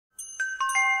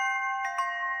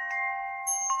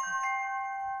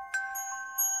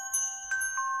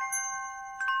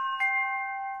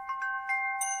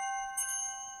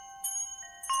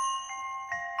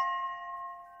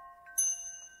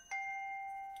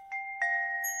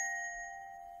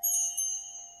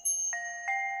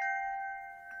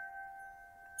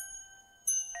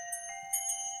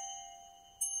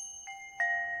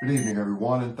Good evening,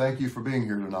 everyone, and thank you for being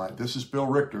here tonight. This is Bill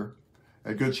Richter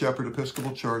at Good Shepherd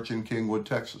Episcopal Church in Kingwood,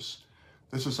 Texas.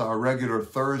 This is our regular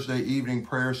Thursday evening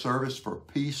prayer service for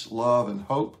peace, love, and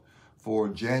hope for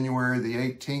January the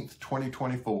 18th,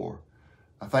 2024.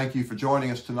 I thank you for joining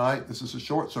us tonight. This is a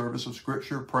short service of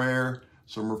scripture, prayer,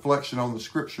 some reflection on the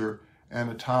scripture,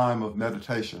 and a time of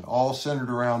meditation, all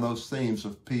centered around those themes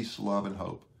of peace, love, and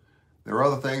hope. There are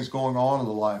other things going on in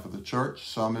the life of the church,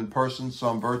 some in person,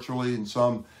 some virtually, and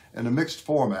some in a mixed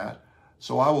format.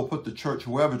 So I will put the church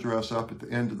web address up at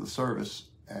the end of the service.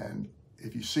 And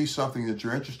if you see something that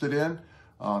you're interested in,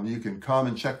 you can come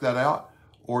and check that out.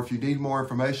 Or if you need more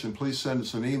information, please send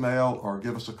us an email or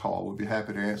give us a call. We'll be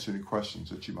happy to answer any questions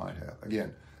that you might have.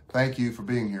 Again, thank you for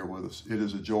being here with us. It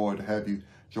is a joy to have you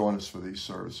join us for these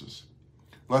services.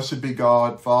 Blessed be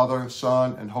God, Father,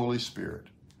 Son, and Holy Spirit.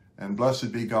 And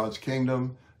blessed be God's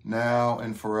kingdom, now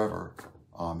and forever.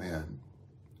 Amen.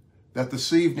 That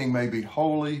this evening may be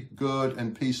holy, good,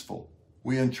 and peaceful,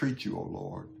 we entreat you, O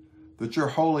Lord. That your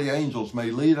holy angels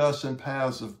may lead us in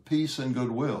paths of peace and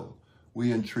goodwill,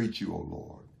 we entreat you, O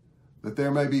Lord. That there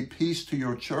may be peace to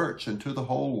your church and to the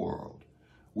whole world,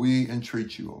 we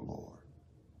entreat you, O Lord.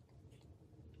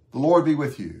 The Lord be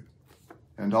with you,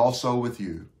 and also with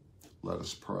you. Let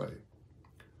us pray.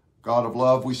 God of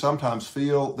love, we sometimes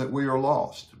feel that we are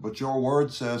lost, but your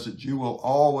word says that you will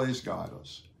always guide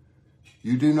us.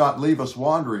 You do not leave us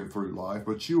wandering through life,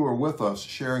 but you are with us,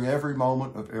 sharing every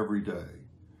moment of every day.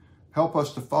 Help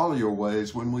us to follow your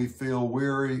ways when we feel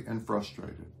weary and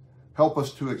frustrated. Help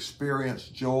us to experience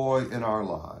joy in our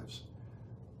lives.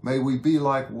 May we be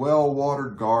like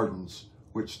well-watered gardens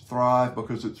which thrive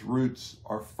because its roots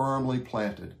are firmly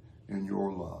planted in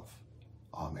your love.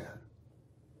 Amen.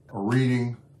 A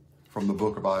reading from the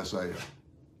book of Isaiah.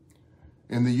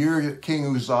 In the year that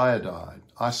King Uzziah died,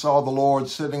 I saw the Lord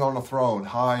sitting on a throne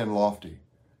high and lofty,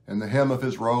 and the hem of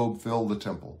his robe filled the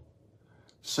temple.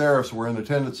 Seraphs were in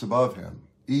attendance above him.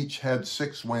 Each had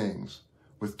 6 wings.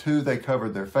 With 2 they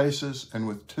covered their faces, and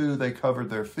with 2 they covered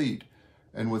their feet,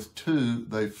 and with 2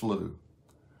 they flew.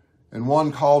 And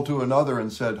one called to another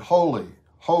and said, Holy,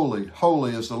 holy,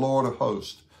 holy is the Lord of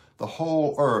hosts. The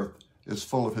whole earth is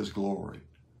full of his glory.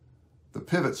 The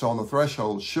pivots on the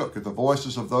threshold shook at the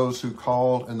voices of those who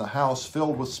called, and the house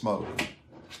filled with smoke.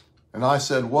 And I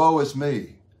said, Woe is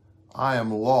me! I am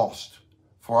lost,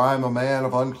 for I am a man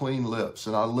of unclean lips,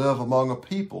 and I live among a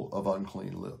people of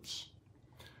unclean lips.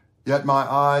 Yet my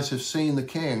eyes have seen the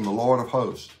King, the Lord of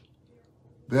hosts.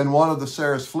 Then one of the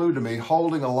seraphs flew to me,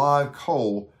 holding a live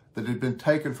coal that had been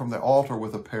taken from the altar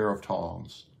with a pair of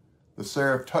tongs. The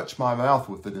seraph touched my mouth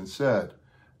with it and said,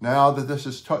 Now that this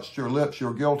has touched your lips,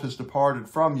 your guilt has departed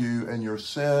from you, and your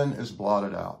sin is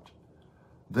blotted out.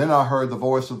 Then I heard the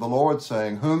voice of the Lord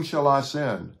saying, Whom shall I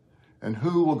send? And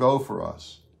who will go for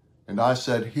us? And I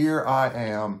said, Here I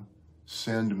am,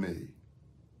 send me.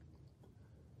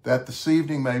 That this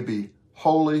evening may be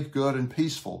holy, good, and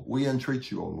peaceful, we entreat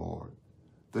you, O Lord.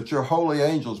 That your holy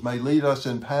angels may lead us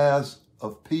in paths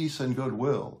of peace and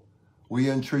goodwill, we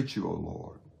entreat you, O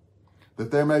Lord. That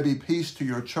there may be peace to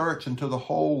your church and to the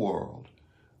whole world,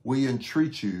 we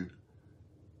entreat you,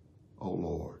 O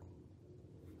Lord.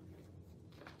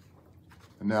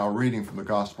 And now a reading from the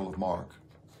Gospel of Mark.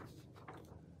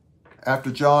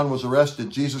 After John was arrested,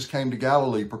 Jesus came to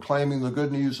Galilee proclaiming the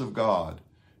good news of God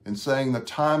and saying, The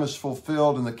time is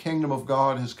fulfilled and the kingdom of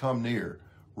God has come near.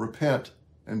 Repent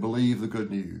and believe the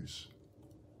good news.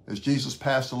 As Jesus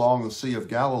passed along the Sea of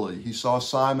Galilee, he saw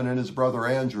Simon and his brother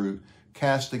Andrew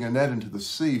casting a net into the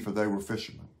sea, for they were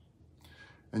fishermen.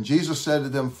 And Jesus said to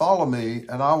them, Follow me,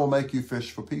 and I will make you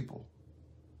fish for people.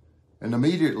 And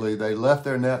immediately they left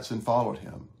their nets and followed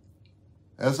him.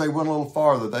 As they went a little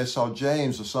farther, they saw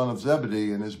James, the son of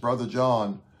Zebedee, and his brother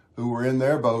John, who were in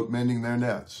their boat mending their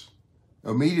nets.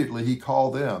 Immediately he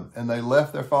called them, and they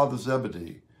left their father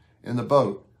Zebedee in the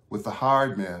boat with the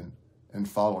hired men and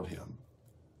followed him.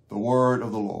 The word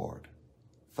of the Lord.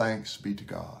 Thanks be to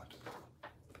God.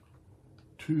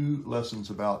 2 lessons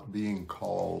about being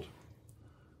called.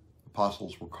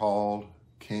 Apostles were called,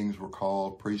 kings were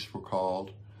called, priests were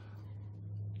called.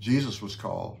 Jesus was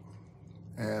called,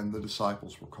 and the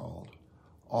disciples were called,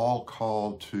 all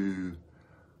called to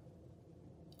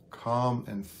come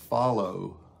and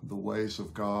follow the ways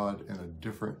of God in a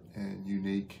different and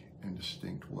unique and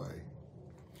distinct way.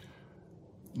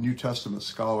 New Testament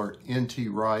scholar N.T.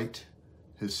 Wright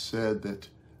has said that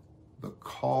the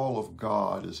call of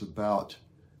God is about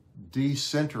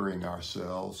decentering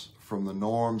ourselves from the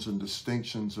norms and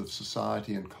distinctions of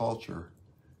society and culture,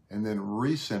 and then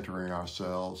recentering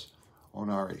ourselves on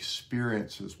our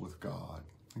experiences with God.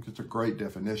 I think it's a great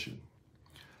definition.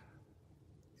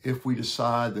 if we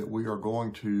decide that we are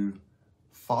going to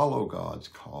follow God's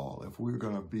call, if we're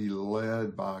going to be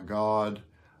led by God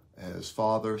as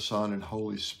Father, Son, and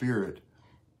Holy Spirit,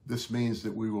 this means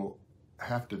that we will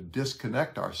have to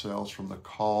disconnect ourselves from the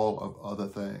call of other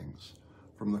things,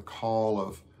 from the call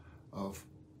of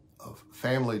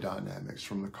family dynamics,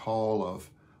 from the call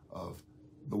of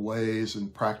the ways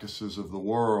and practices of the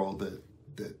world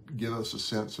that give us a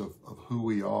sense of who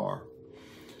we are.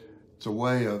 It's a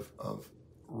way of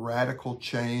radical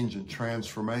change and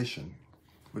transformation.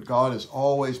 But God is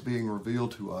always being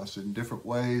revealed to us in different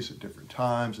ways, at different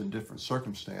times, in different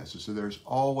circumstances. So there's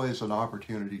always an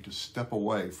opportunity to step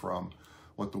away from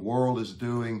what the world is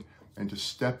doing and to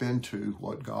step into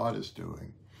what God is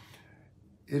doing.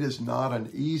 It is not an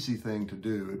easy thing to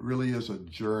do. It really is a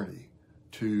journey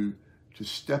to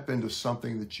step into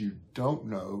something that you don't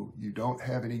know. You don't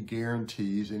have any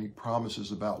guarantees, any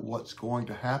promises about what's going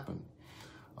to happen.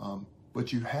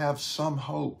 But you have some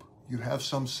hope. You have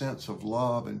some sense of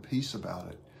love and peace about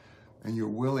it. And you're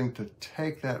willing to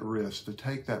take that risk, to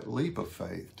take that leap of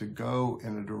faith, to go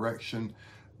in a direction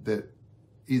that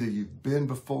either you've been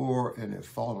before and have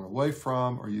fallen away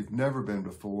from, or you've never been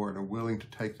before and are willing to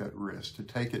take that risk, to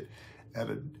take it at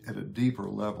a deeper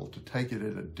level, to take it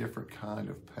at a different kind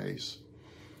of pace.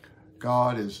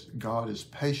 God is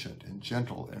patient and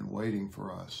gentle and waiting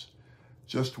for us,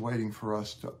 just waiting for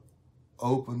us to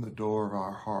open the door of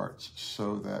our hearts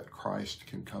so that Christ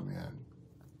can come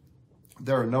in.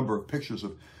 There are a number of pictures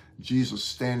of Jesus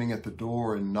standing at the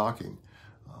door and knocking,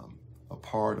 a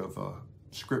part of a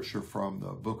scripture from the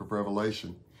book of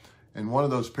Revelation. And one of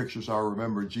those pictures I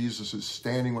remember, Jesus is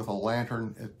standing with a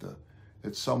lantern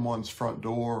at someone's front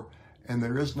door, and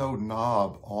there is no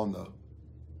knob on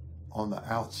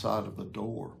the outside of the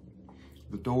door.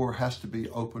 The door has to be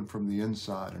open from the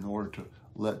inside in order to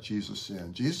let Jesus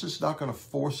in. Jesus is not going to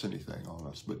force anything on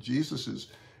us, but Jesus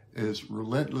is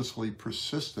relentlessly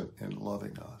persistent in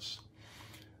loving us.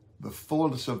 The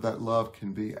fullness of that love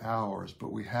can be ours,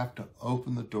 but we have to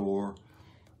open the door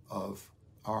of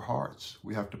our hearts.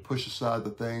 We have to push aside the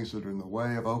things that are in the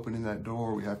way of opening that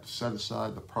door. We have to set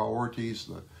aside the priorities,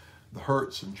 the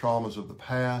hurts and traumas of the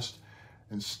past,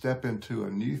 and step into a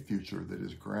new future that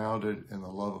is grounded in the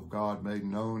love of God made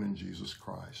known in Jesus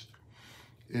Christ.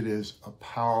 It is a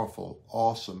powerful,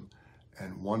 awesome,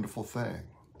 and wonderful thing.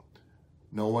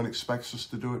 No one expects us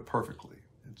to do it perfectly.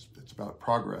 It's about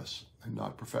progress and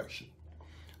not perfection.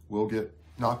 We'll get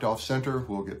knocked off center,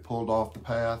 we'll get pulled off the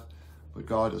path, but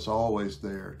God is always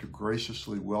there to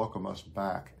graciously welcome us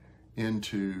back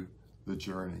into the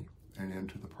journey and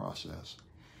into the process.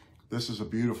 This is a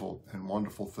beautiful and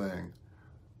wonderful thing.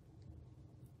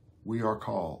 We are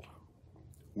called.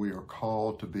 We are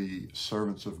called to be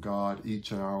servants of God,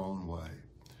 each in our own way.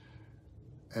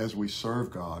 As we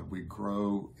serve God, we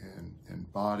grow in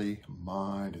body,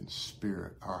 mind, and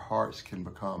spirit. Our hearts can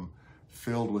become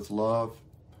filled with love,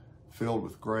 filled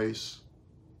with grace,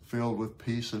 filled with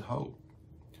peace and hope.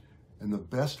 And the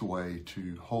best way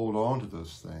to hold on to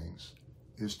those things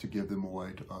is to give them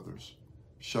away to others.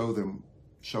 Show them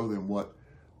what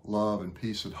love and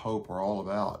peace and hope are all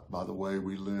about by the way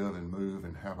we live and move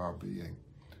and have our being.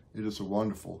 It is a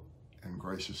wonderful and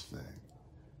gracious thing.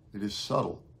 It is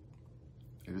subtle.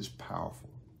 It is powerful.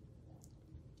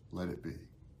 Let it be.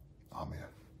 Amen.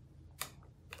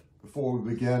 Before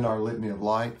we begin our litany of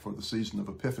light for the season of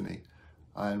Epiphany,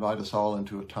 I invite us all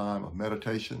into a time of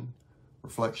meditation,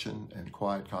 reflection, and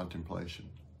quiet contemplation.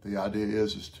 The idea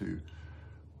is to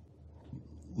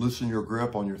loosen your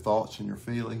grip on your thoughts and your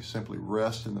feelings. Simply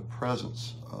rest in the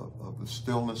presence of the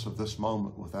stillness of this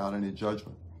moment without any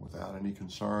judgment, without any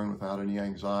concern, without any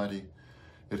anxiety.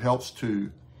 It helps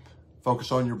to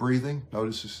focus on your breathing.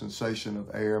 Notice the sensation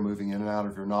of air moving in and out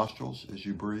of your nostrils as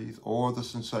you breathe, or the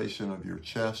sensation of your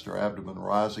chest or abdomen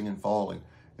rising and falling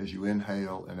as you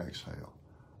inhale and exhale.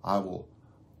 I will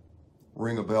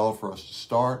ring a bell for us to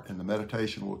start, and the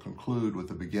meditation will conclude with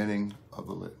the beginning of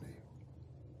the litany.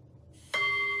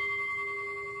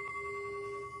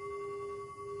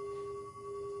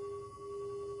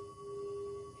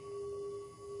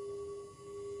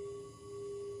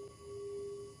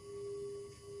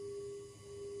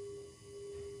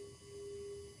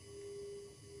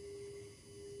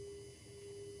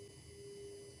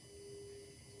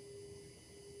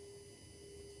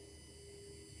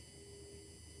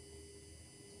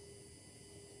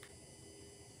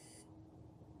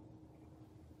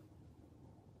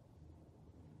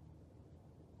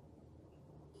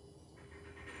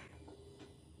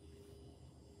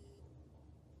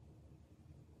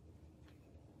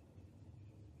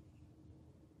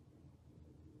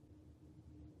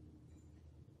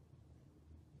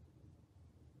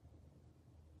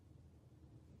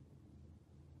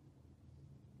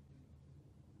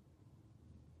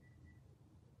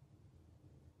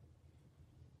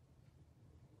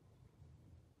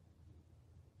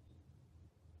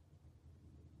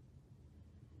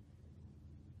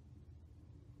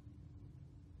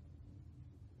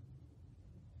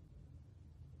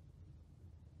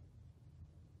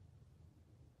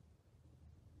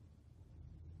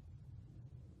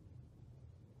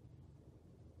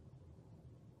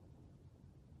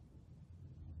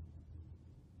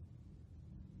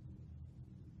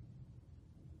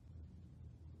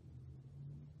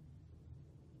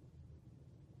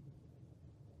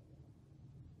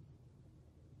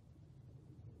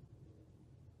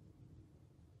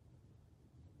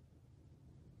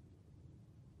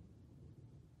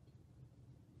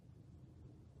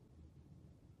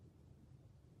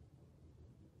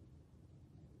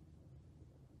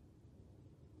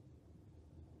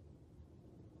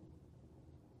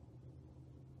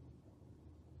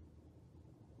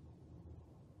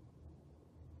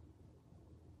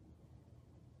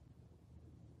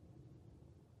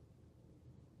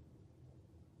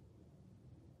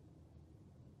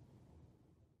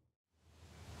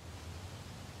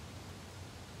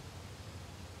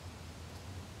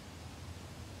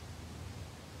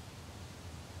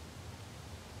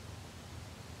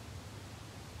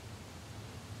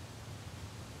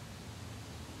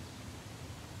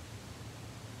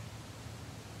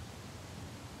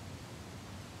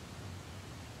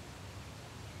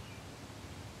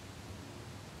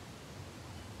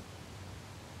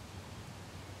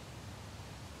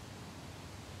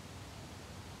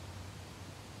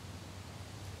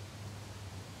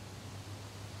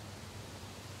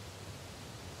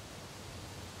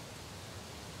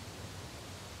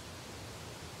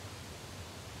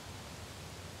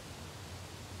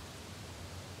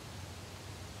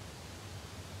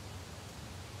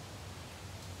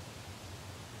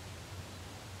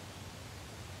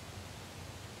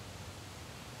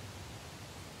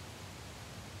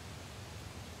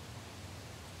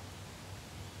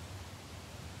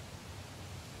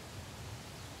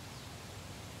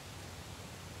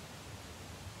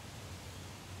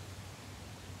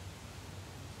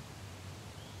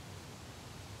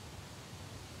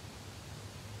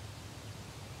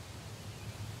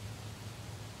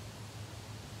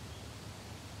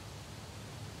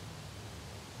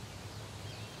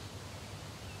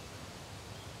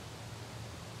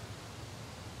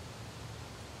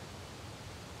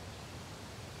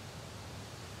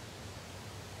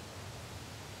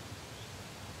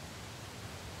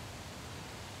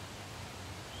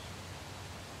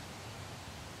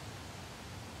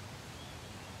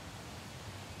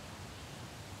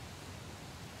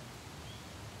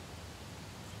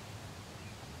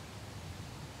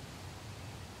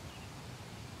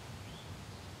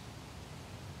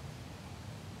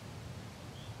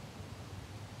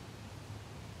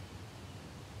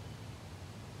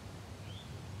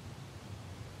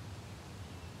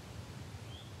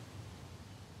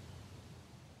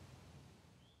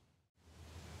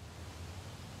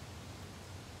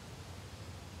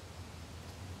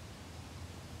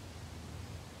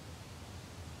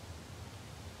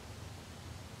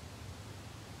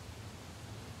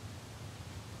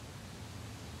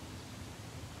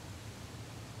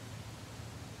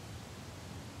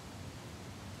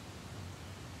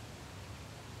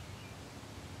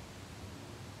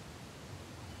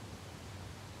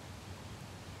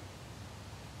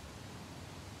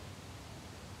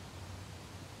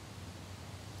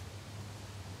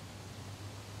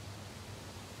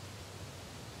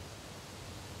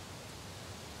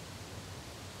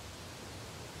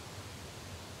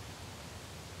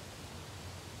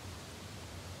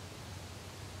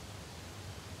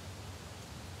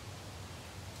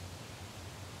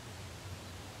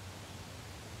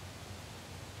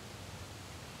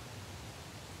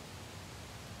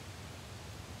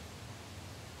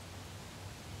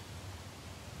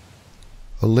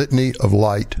 A litany of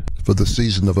light for the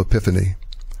season of Epiphany.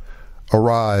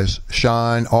 Arise,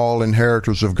 shine, all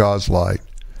inheritors of God's light.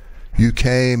 You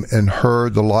came and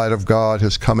heard the light of God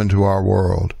has come into our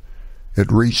world.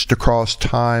 It reached across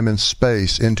time and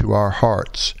space into our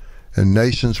hearts, and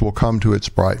nations will come to its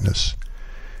brightness.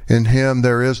 In Him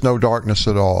there is no darkness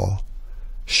at all.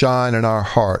 Shine in our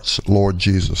hearts, Lord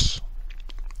Jesus.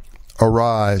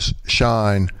 Arise,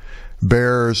 shine,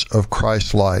 bearers of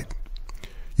Christ's light.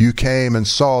 You came and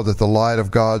saw that the light of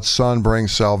God's Son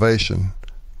brings salvation,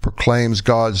 proclaims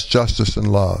God's justice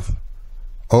and love,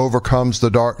 overcomes the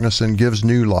darkness and gives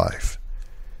new life.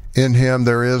 In Him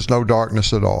there is no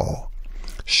darkness at all.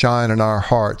 Shine in our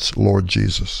hearts, Lord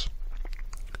Jesus.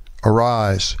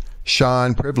 Arise,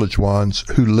 shine, privileged ones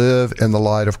who live in the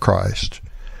light of Christ.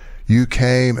 You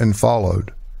came and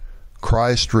followed.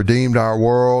 Christ redeemed our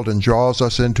world and draws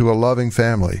us into a loving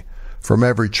family from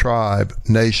every tribe,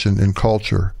 nation, and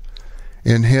culture.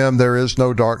 In Him there is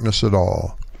no darkness at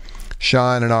all.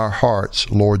 Shine in our hearts,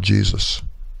 Lord Jesus.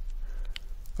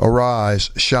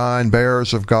 Arise, shine,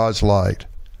 bearers of God's light.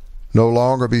 No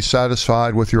longer be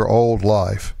satisfied with your old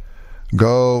life.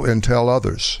 Go and tell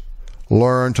others.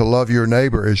 Learn to love your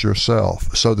neighbor as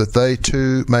yourself, so that they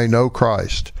too may know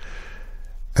Christ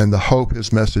and the hope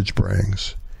His message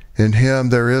brings. In Him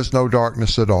there is no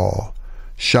darkness at all.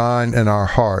 Shine in our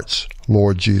hearts,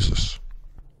 Lord Jesus.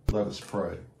 Let us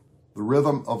pray. The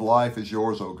rhythm of life is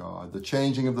yours, O God, the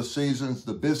changing of the seasons,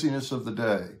 the busyness of the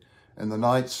day, and the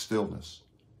night's stillness,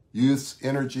 youth's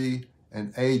energy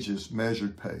and age's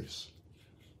measured pace.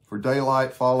 For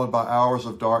daylight followed by hours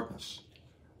of darkness,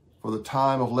 for the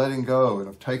time of letting go and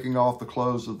of taking off the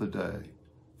clothes of the day,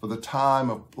 for the time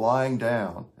of lying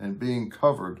down and being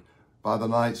covered by the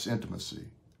night's intimacy,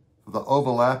 for the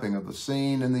overlapping of the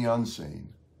seen and the unseen,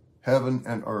 heaven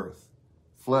and earth,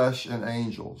 flesh and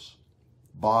angels,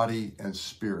 body and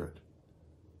spirit,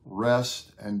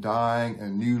 rest and dying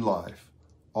and new life,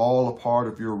 all a part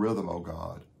of your rhythm, O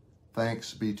God.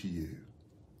 Thanks be to you.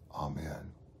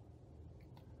 Amen.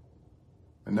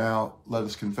 And now let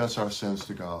us confess our sins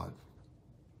to God.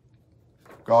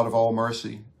 God of all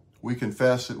mercy, we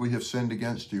confess that we have sinned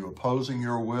against you, opposing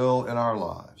your will in our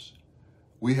lives.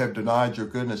 We have denied your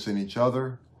goodness in each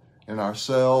other, in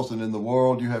ourselves, and in the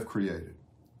world you have created.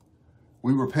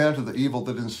 We repent of the evil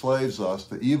that enslaves us,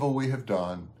 the evil we have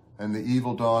done, and the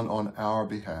evil done on our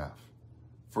behalf.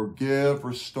 Forgive,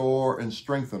 restore, and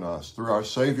strengthen us through our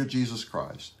Savior Jesus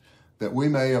Christ, that we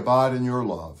may abide in your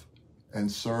love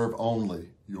and serve only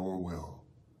your will.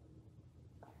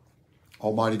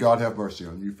 Almighty God, have mercy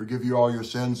on you, forgive you all your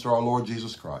sins through our Lord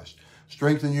Jesus Christ,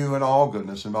 strengthen you in all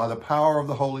goodness, and by the power of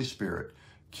the Holy Spirit,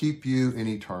 keep you in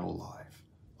eternal life.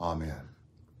 Amen.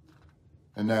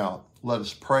 And now, let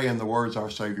us pray in the words our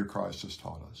Savior Christ has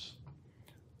taught us.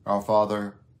 Our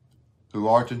Father, who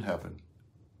art in heaven,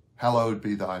 hallowed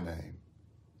be thy name.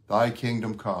 Thy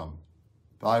kingdom come,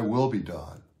 thy will be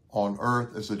done, on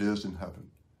earth as it is in heaven.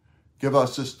 Give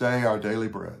us this day our daily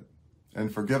bread,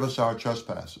 and forgive us our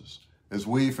trespasses, as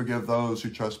we forgive those who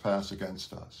trespass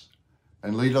against us.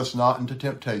 And lead us not into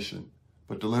temptation,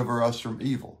 but deliver us from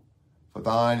evil. For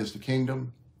thine is the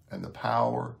kingdom, and the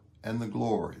power, and the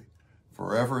glory,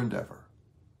 forever and ever.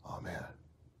 Amen.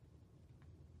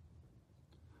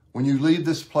 When you leave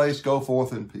this place, go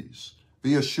forth in peace.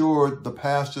 Be assured the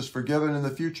past is forgiven and the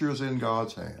future is in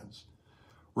God's hands.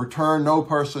 Return no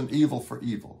person evil for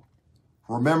evil.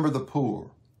 Remember the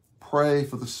poor. Pray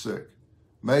for the sick.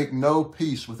 Make no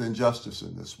peace with injustice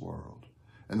in this world.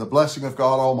 And the blessing of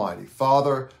God Almighty,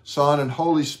 Father, Son, and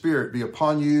Holy Spirit be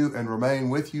upon you and remain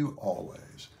with you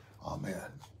always.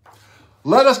 Amen.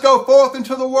 Let us go forth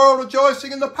into the world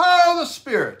rejoicing in the power of the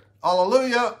Spirit.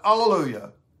 Alleluia,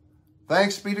 alleluia.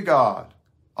 Thanks be to God.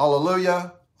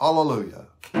 Alleluia, alleluia.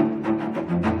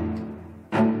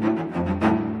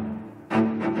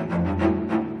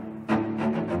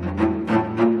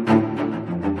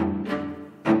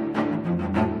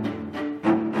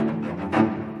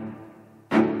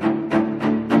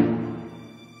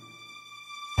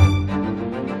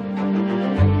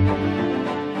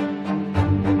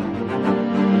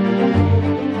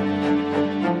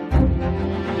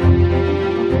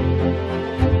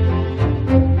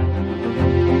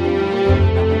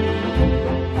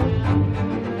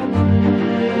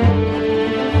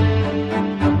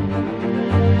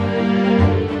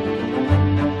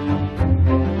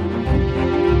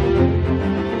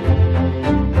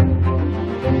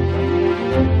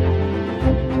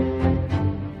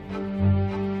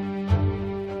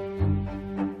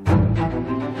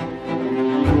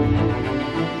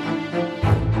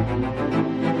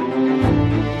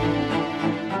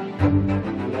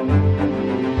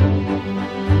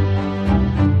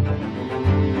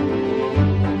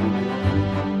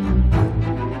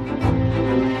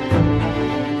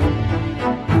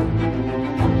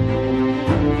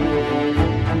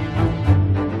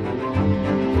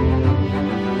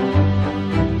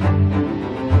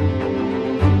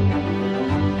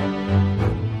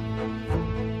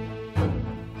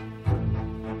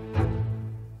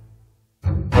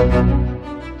 you.